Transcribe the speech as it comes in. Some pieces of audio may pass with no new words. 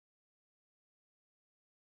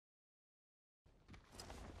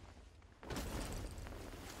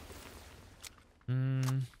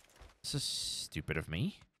That's so stupid of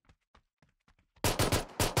me.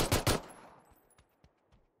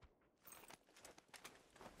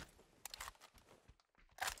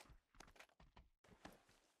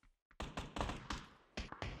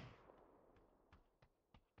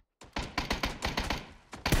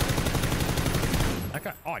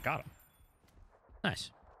 Oh, I got him.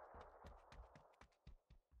 Nice.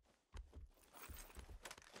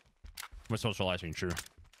 We're socializing, true.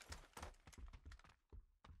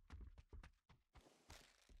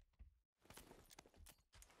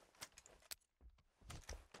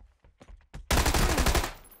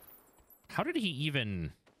 How did he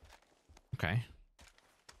even... Okay.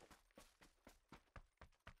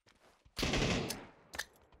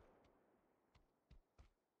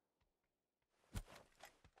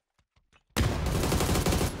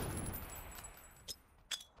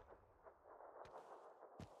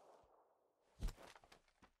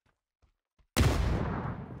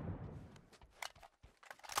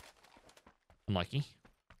 Unlucky.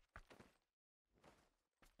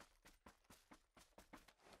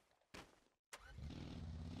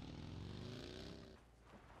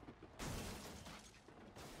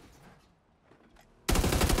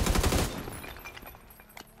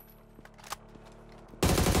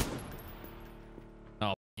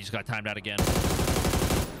 Oh, he just got timed out again.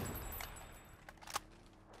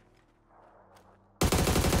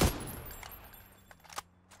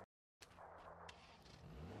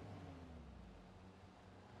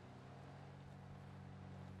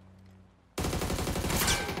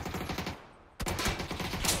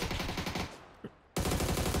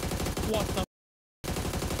 What the?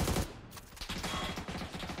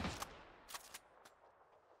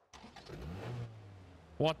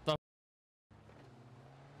 What the?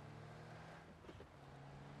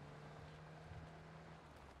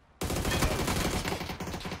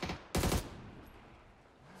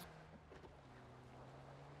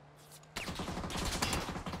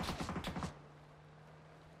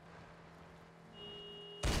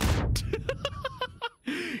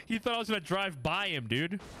 He thought I was gonna drive by him,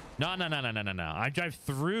 dude. No, no, no, no, no, no, no. I drive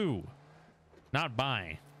through, not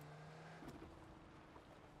by.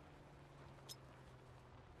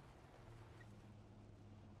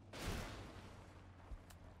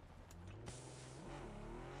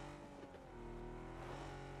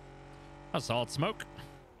 That's solid smoke.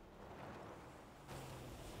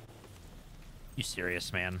 You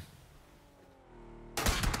serious, man?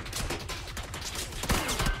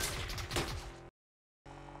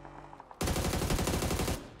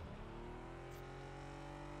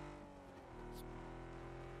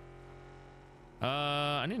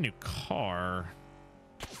 I need a new car.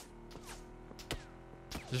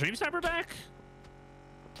 Is Dream Sniper back?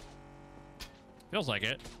 Feels like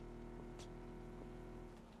it.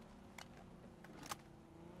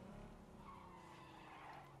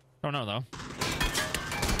 Don't know though.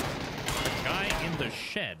 Guy in the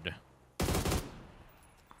shed.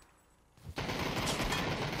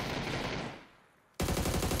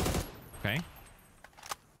 Okay.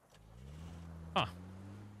 Huh.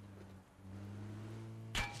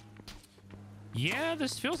 Yeah,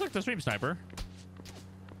 this feels like the Stream Sniper.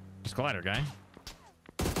 This glider guy.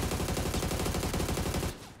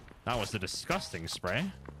 That was the disgusting spray.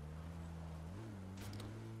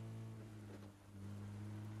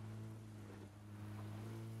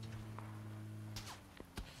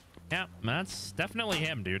 Yeah, that's definitely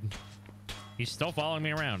him, dude. He's still following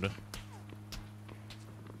me around.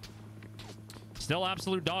 Still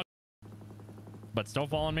absolute dog, but still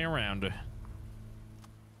following me around.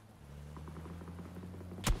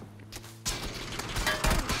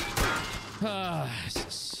 This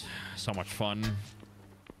is so much fun.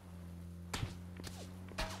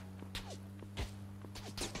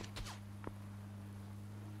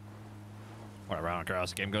 Whatever, I don't care how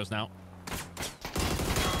this game goes now.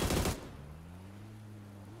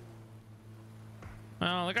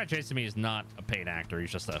 Well, the guy chasing me is not a paid actor. He's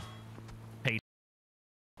just a paid.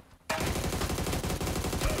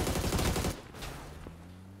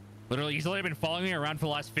 Literally, he's only been following me around for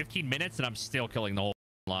the last 15 minutes, and I'm still killing the whole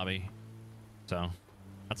lobby. So,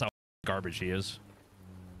 that's how garbage he is.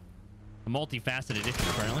 A multifaceted issue,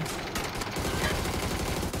 apparently.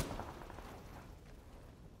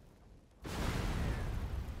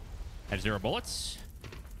 I have 0 bullets.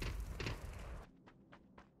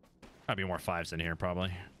 Gotta be more 5s in here,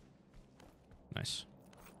 probably. Nice.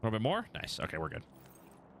 A little bit more? Nice. Okay, we're good.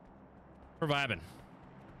 We're vibing.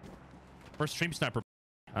 Where's Stream Sniper?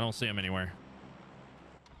 I don't see him anywhere.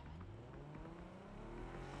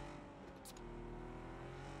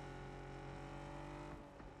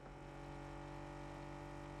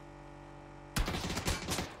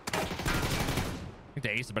 The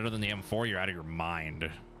Ace is better than the M4. You're out of your mind.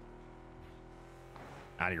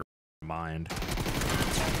 Out of your mind.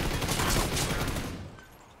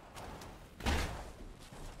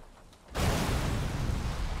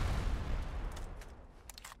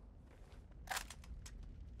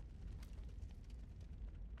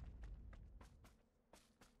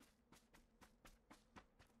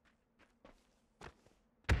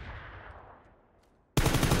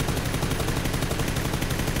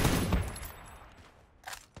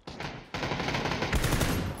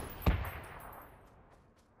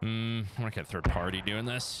 I'm gonna get third party doing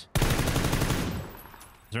this. Is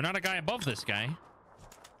there not a guy above this guy?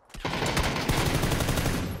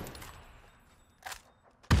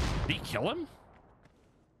 Did he kill him?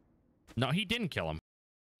 No, he didn't kill him.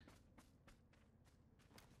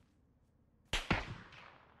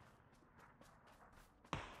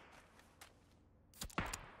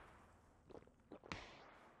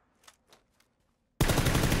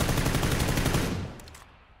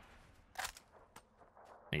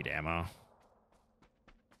 Need ammo. Is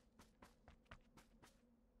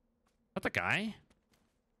that the guy? I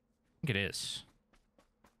think it is.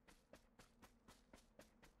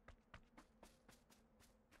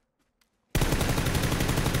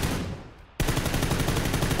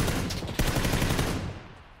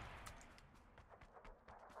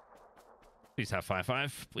 Please have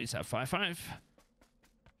 5-5. Please have 5-5.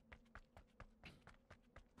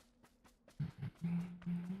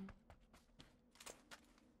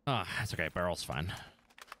 Ah, that's okay. Barrel's fine.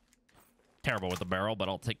 Terrible with the barrel, but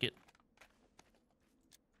I'll take it.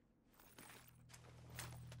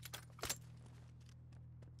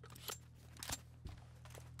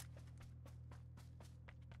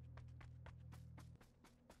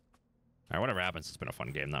 All right, whatever happens, it's been a fun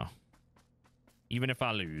game, though. Even if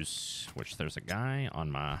I lose, which there's a guy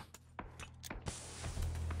on my...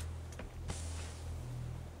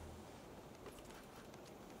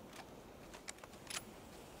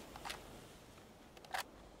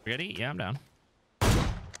 Ready? Yeah, I'm down.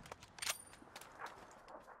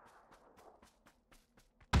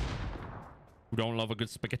 Who don't love a good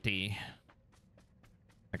spaghetti?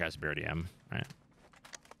 That guy's BRDM, right?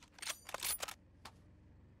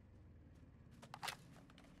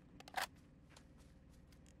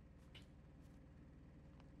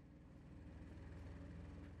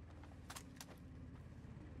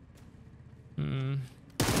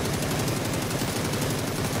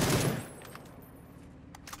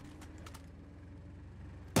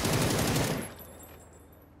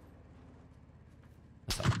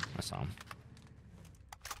 I saw him.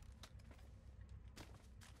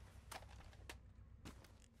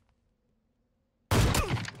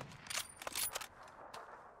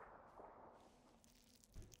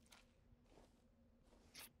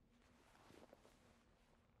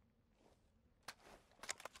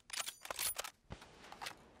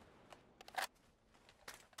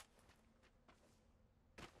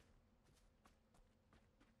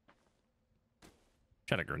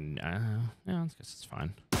 Try to grenade. Yeah, I guess it's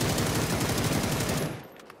fine.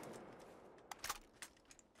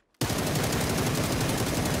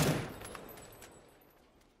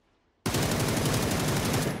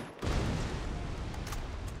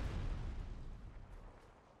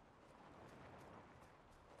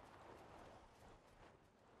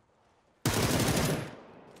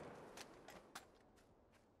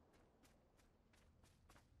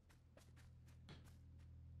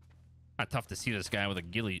 Not tough to see this guy with a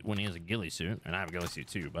ghillie when he has a ghillie suit, and I have a ghillie suit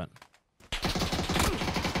too, but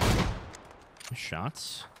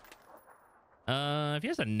shots. If he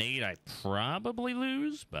has a nade, I probably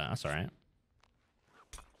lose, but that's all right.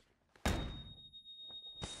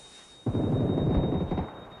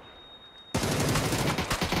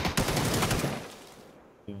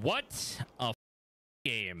 What a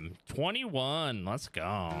game. 21. Let's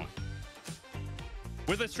go.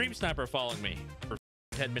 With a stream sniper following me for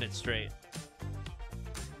 10 minutes straight.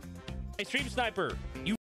 Hey, stream sniper,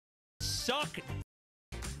 you suck,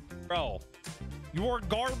 bro. You're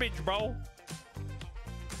garbage, bro.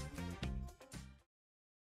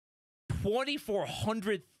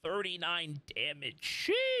 2,439 damage.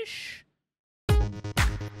 Sheesh.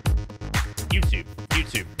 YouTube.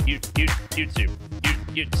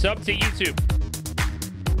 Sub to YouTube.